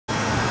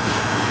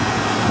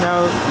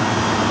Now,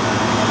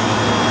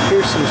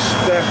 here's some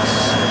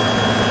specs.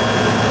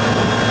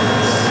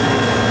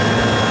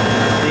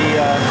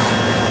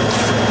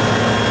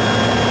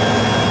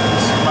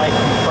 This is my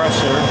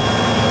compressor,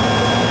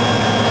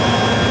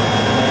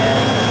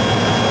 and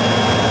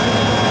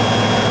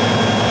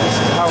this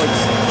is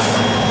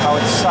how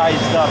it's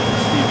sized up.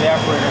 It's the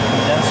evaporator and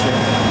condenser,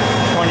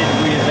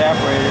 20-degree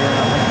evaporator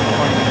and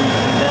 120-degree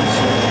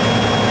condenser.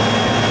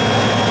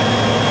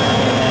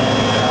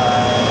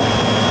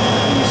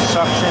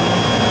 Suction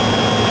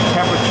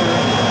temperature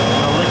and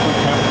the liquid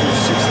temperature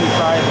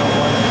 65 and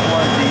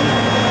 120.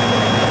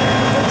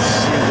 Let's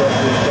see what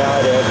we got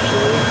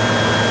actually.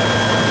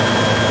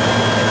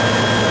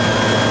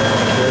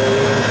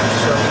 Okay, for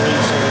some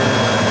reason.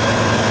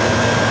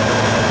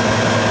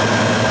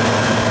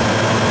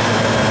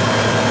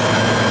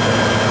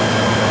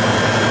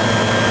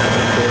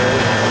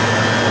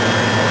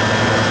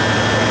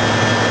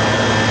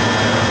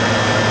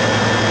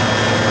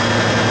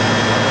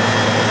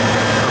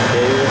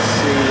 Okay, let's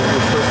see.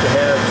 We're supposed to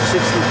have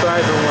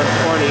 65 and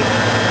 120,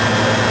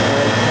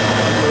 and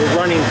we're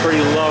running pretty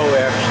low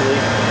actually,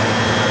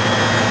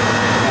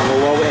 on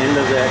the low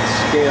end of that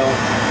scale,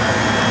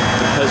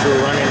 because we're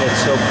running it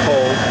so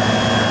cold.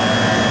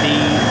 The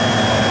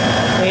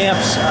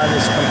amps on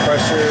this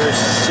compressor are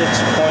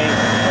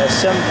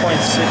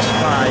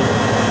 7.65,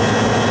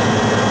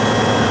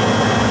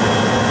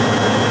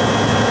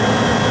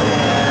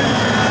 and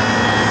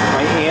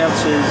my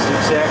amps is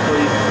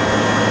exactly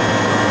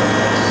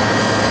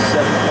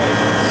 7.7.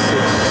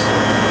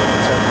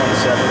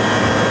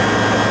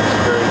 It's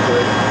very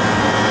good.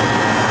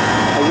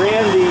 I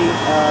ran the,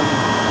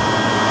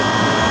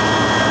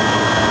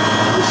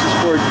 this is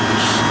for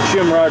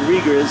Jim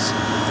Rodriguez.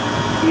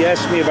 He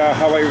asked me about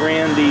how I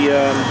ran the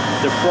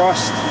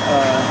defrost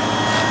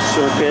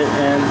circuit,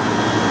 and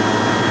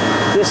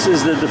this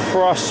is the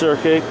defrost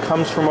circuit. It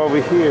comes from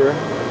over here,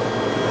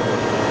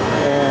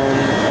 and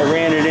I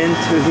ran it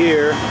into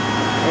here,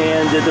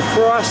 and the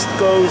defrost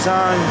goes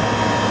on.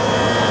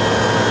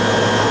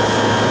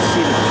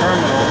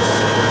 Terminals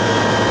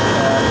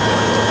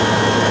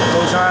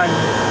goes on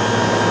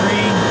 3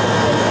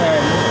 and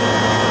N,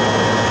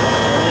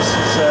 and this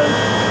is a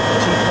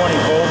 220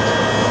 volt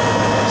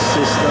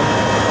system.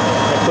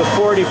 I put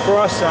 40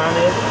 frosts on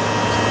it,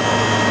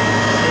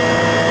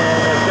 and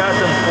I've got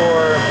them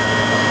for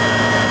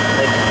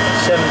like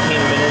 17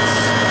 minutes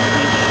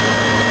each.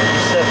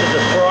 You set the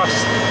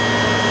defrost,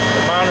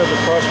 the amount of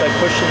defrost by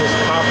pushing this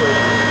copper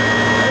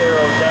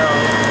arrow down,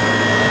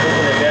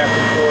 moving it back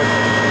and forth.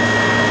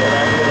 And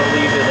I'm going to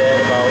leave it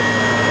at about,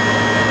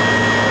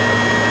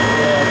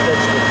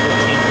 that's good,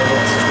 15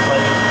 minutes,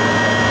 plenty.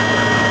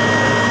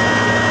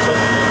 So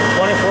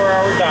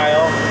 24-hour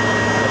dial,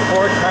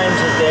 4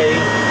 times a day,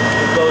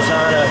 it goes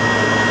on a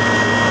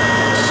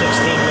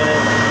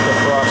 16-minute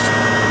defrost.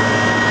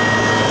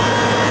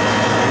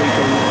 We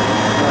can,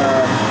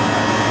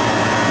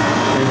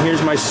 and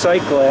here's my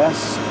sight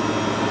glass.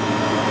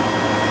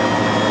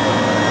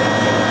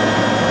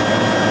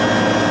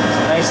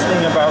 The nice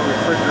thing about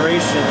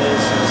refrigeration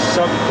is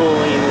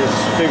subcooling is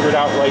figured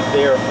out right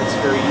there. It's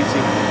very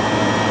easy.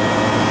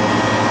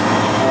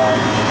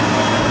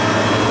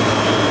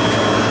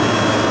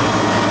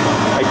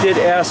 I did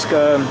ask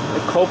a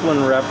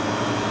Copeland rep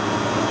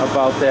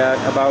about that,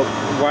 about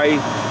why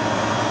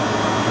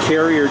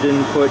Carrier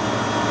didn't put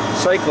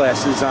sight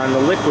glasses on the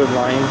liquid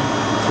line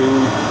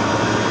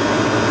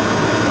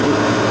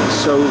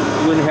so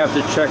we wouldn't have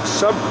to check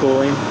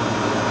subcooling.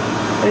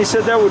 And he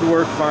said that would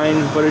work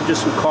fine, but it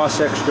just would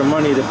cost extra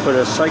money to put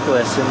a sight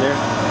glass in there.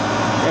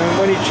 And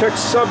when you check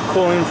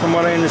subcooling, from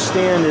what I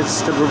understand,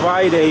 it's to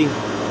provide a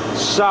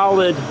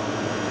solid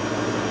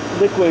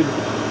liquid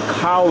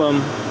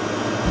column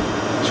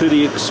to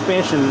the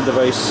expansion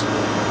device.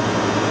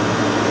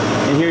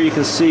 And here you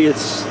can see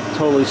it's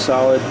totally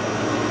solid.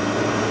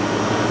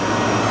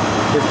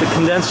 If the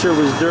condenser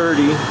was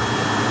dirty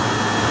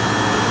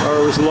or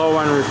it was low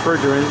on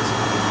refrigerant,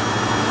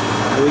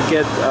 it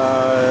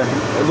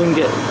wouldn't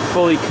get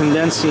fully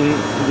condensing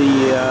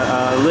the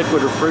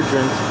liquid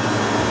refrigerant,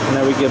 and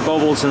then we get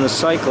bubbles in the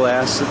sight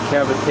glass,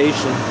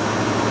 cavitation.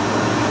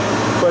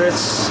 But it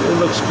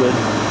looks good.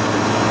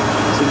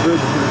 It's a good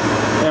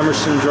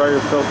Emerson dryer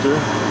filter,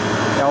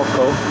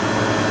 Alco.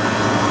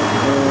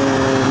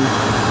 And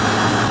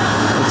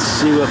let's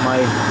see what my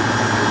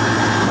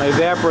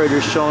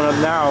evaporator's showing up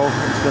now.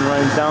 It's been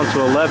running down to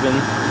 11,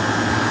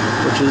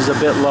 which is a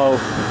bit low.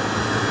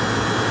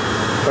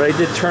 But I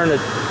did turn the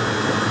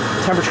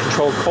temperature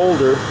control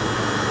colder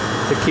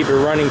to keep it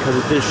running because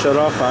it did shut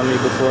off on me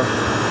before.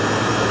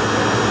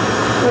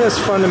 And that's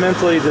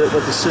fundamentally what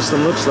the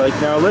system looks like.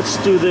 Now let's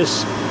do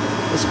this.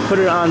 Let's put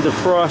it on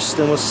defrost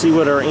and we'll see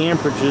what our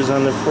amperage is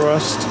on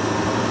defrost.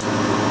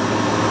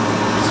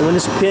 So when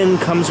this pin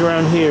comes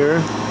around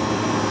here,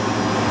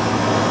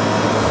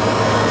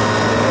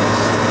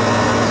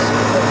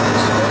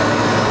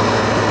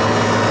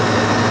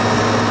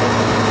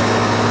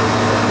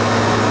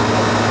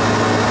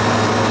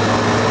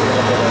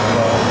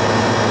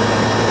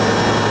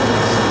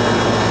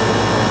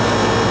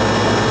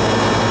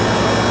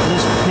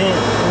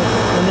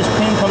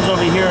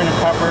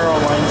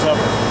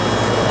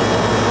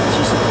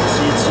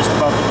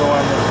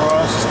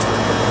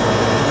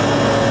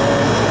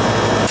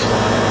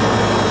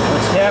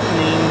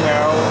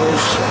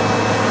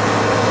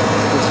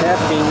 what's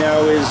happening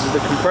now is the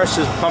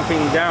compressor is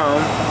pumping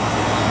down.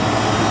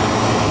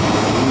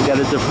 You got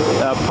a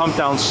pump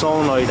down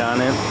solenoid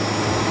on it,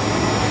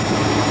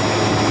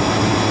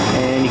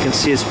 and you can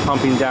see it's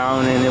pumping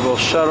down, and it will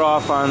shut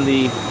off on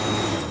the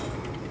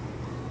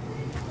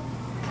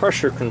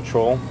pressure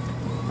control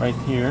right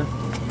here.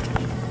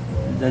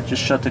 That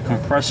just shut the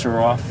compressor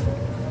off.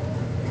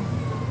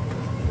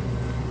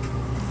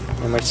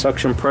 And my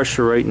suction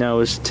pressure right now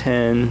is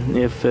 10.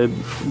 If it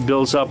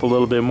builds up a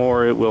little bit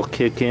more, it will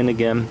kick in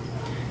again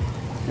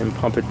and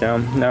pump it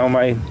down. Now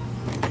my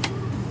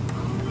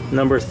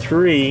number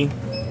 3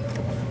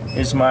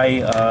 is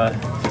my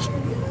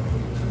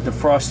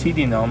defrost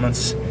heating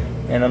elements,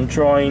 and I'm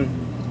drawing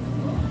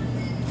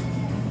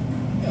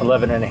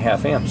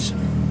 11.5 amps,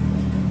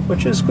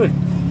 which is good.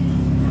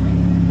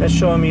 That's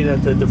showing me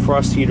that the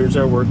defrost heaters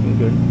are working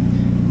good.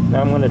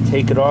 Now I'm going to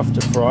take it off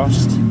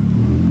defrost,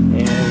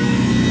 and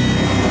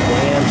the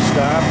amp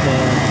stopped,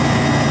 and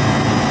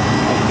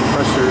my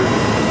compressor,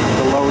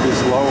 the load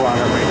is low on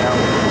it right now.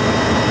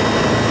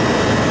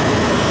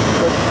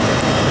 But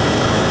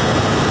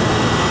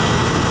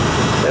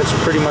that's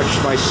pretty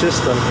much my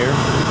system here.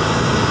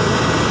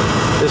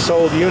 This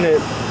old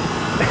unit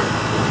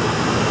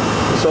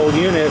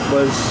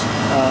was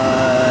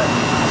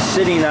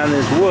sitting on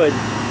this wood,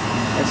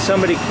 and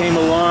somebody came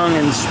along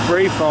and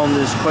spray foamed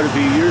this quite a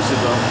few years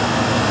ago,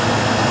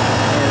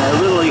 and I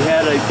literally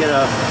had to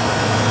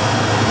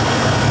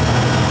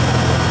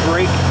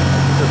break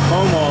the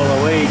foam all the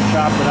way,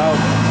 chop it out,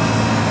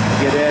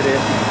 get at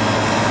it.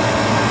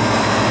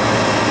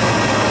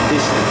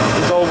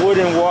 These old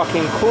wooden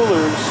walk-in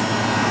coolers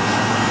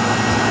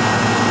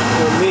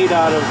were made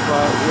out of,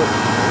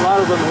 a lot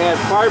of them had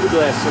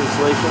fiberglass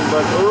insulation,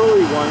 but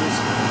early ones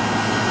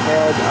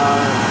had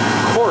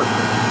cork,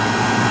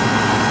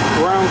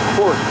 brown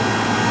cork,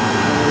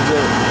 and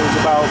it was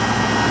about,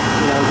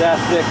 that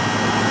thick.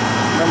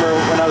 Remember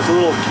when I was a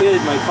little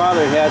kid, my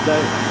father had the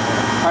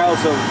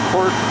piles of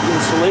cork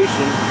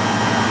insulation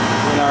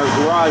in our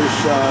garage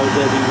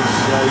that he was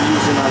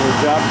using on a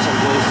job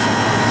someplace.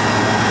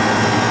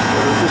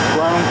 It was just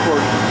brown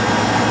cork.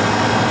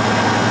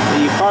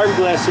 The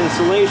fiberglass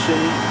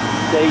insulation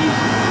they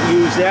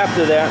used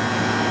after that,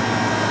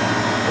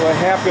 what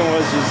happened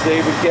was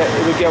it would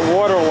get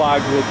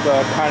waterlogged with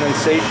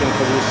condensation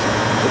because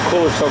the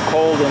cooler's so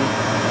cold,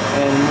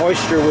 and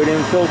moisture would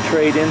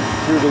infiltrate in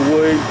through the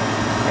wood,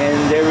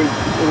 and it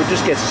would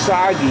just get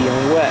soggy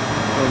and wet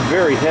and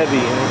very heavy,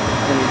 and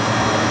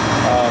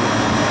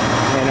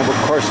of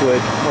course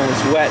when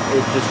it's wet,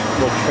 it just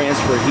will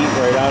transfer heat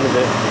right out of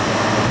it.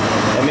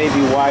 That may be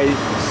why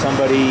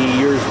somebody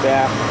years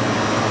back,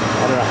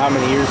 I don't know how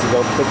many years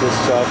ago, put this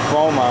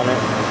foam on it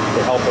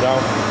to help it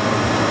out.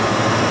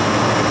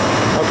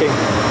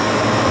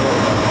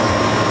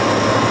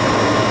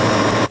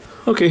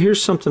 Okay,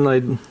 here's something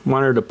I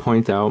wanted to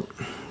point out.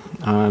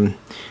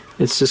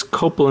 It's this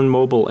Copeland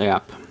mobile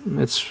app.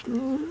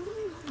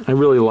 I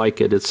really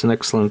like it. It's an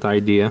excellent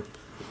idea,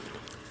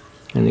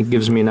 and it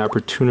gives me an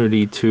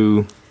opportunity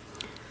to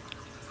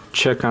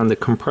check on the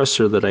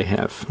compressor that I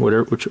have,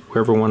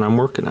 whichever one I'm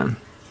working on.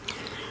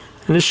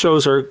 And this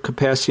shows our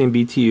capacity in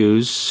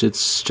BTUs.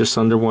 It's just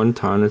under 1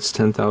 ton. It's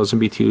 10,000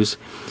 BTUs.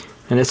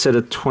 And it's at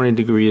a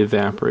 20-degree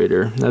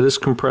evaporator. Now this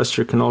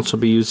compressor can also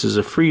be used as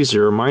a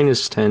freezer, or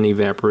 -10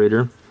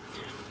 evaporator.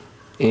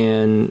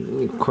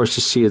 And of course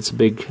you see it's a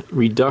big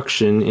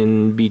reduction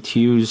in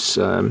BTUs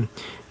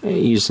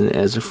using it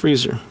as a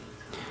freezer.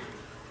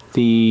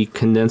 The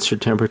condenser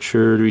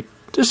temperature,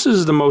 this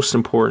is the most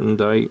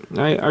important. I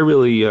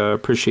really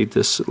appreciate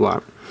this a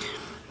lot.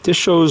 This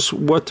shows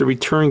what the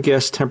return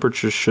gas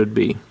temperature should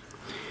be.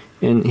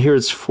 And here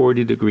it's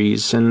 40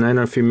 degrees, and I don't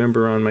know if you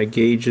remember on my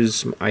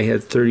gauges I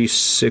had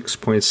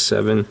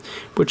 36.7,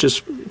 which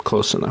is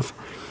close enough.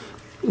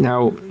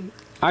 Now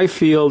I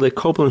feel that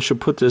Copeland should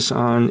put this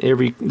on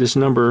this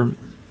number,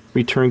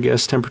 return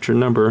gas temperature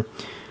number,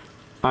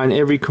 on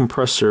every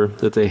compressor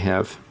that they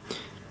have.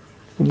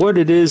 What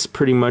it is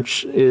pretty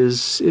much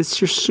is it's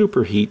your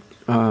superheat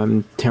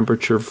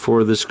temperature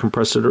for this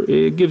compressor.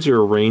 It gives you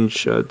a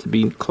range to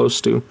be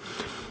close to.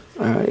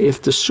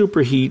 If the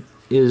superheat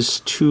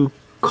is too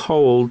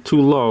cold,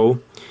 too low,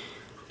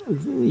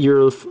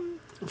 you're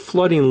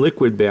flooding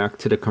liquid back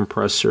to the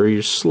compressor,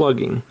 you're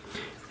slugging,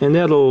 and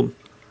that'll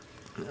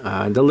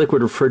the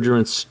liquid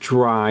refrigerant's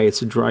dry,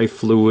 it's a dry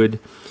fluid,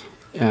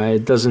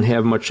 it doesn't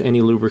have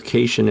any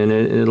lubrication in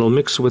it, and it'll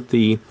mix with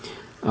the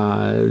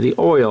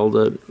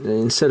oil.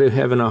 Instead of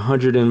having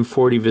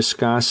 140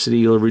 viscosity,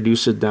 you'll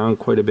reduce it down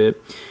quite a bit,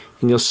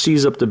 and you'll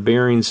seize up the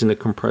bearings in the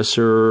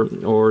compressor,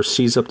 or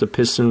seize up the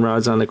piston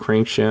rods on the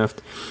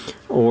crankshaft,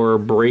 or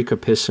break a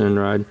piston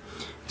rod.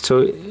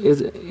 So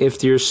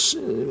if your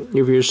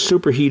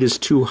superheat is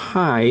too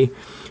high,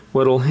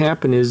 what will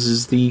happen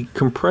is the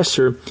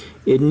compressor,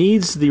 it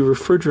needs the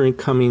refrigerant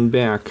coming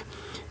back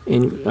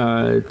and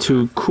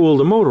to cool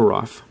the motor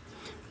off.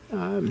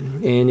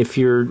 And if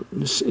you're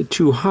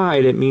too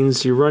high, that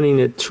means you're running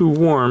it too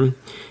warm,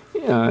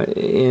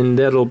 and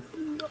that'll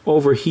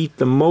overheat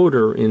the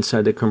motor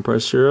inside the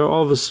compressor.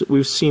 All of us,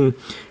 we've seen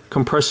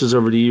compressors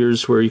over the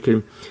years where you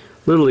can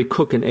literally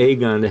cook an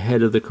egg on the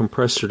head of the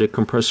compressor. The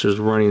compressor is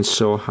running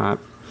so hot,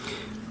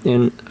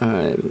 and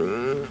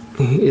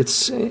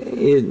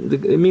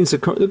it means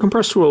the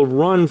compressor will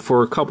run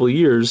for a couple of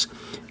years,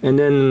 and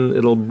then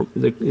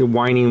the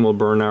winding will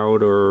burn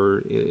out,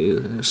 or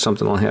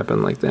something will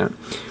happen like that.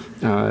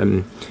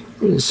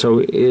 So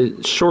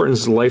it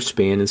shortens the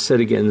lifespan. Instead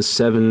of getting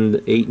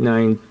 7, 8,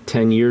 9,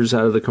 10 years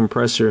out of the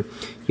compressor,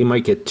 you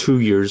might get 2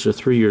 years or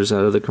 3 years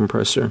out of the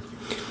compressor.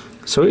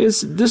 So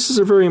this is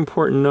a very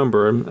important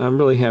number. I'm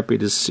really happy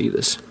to see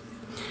this.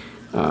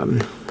 Okay,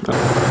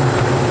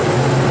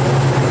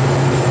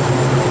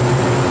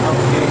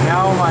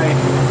 now my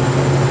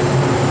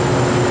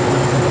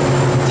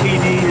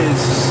TD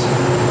is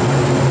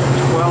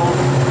 12.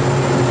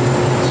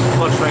 It's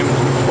fluctuating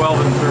between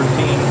 12 and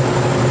 13.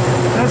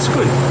 That's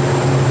good.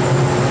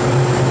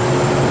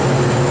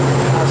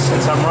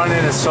 Since I'm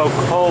running it so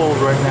cold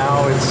right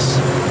now,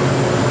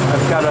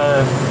 I've got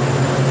a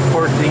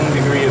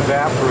 14-degree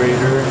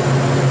evaporator.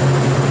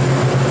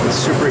 It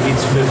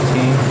superheats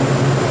 15.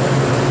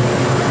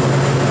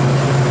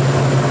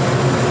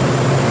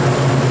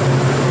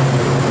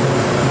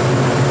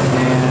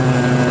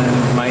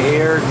 And my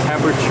air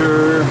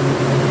temperature,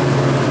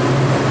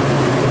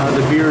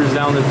 the beer is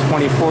down to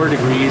 24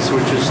 degrees,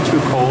 which is too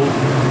cold.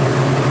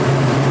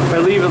 If I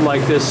leave it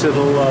like this,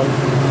 it'll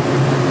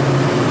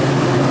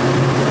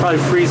probably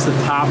freeze the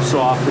tops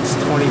off. It's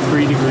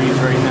 23 degrees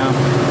right now.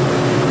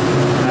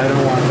 I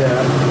don't want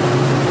that.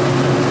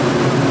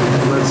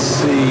 Let's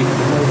see.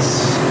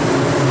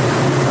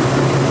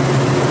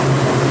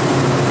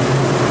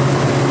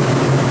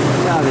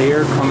 Now the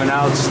air coming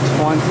out is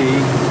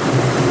 20.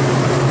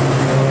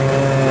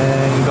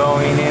 And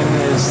going in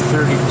is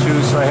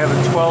 32. So I have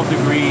a 12,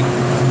 13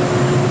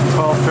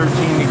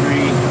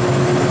 degree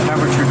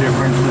temperature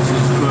difference, which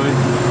is good.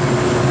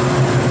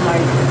 My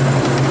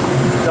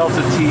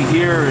delta T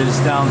here is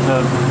down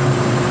to,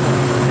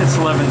 it's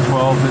 11,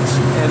 12.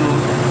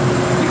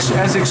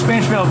 As the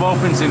expansion valve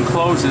opens and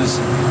closes,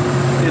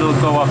 it'll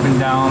go up and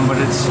down, but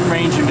it's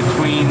ranging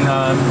between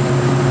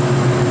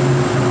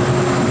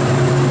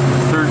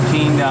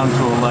 13 down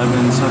to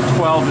 11, so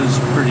 12 is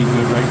pretty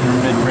good, right in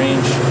the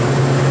mid-range.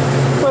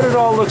 But it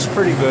all looks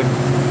pretty good.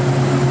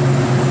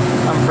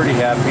 I'm pretty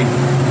happy.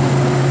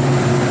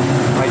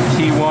 My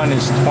T1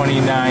 is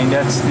 29.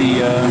 That's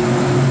the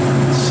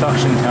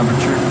suction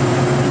temperature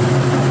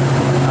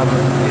of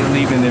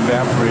leaving the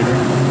evaporator.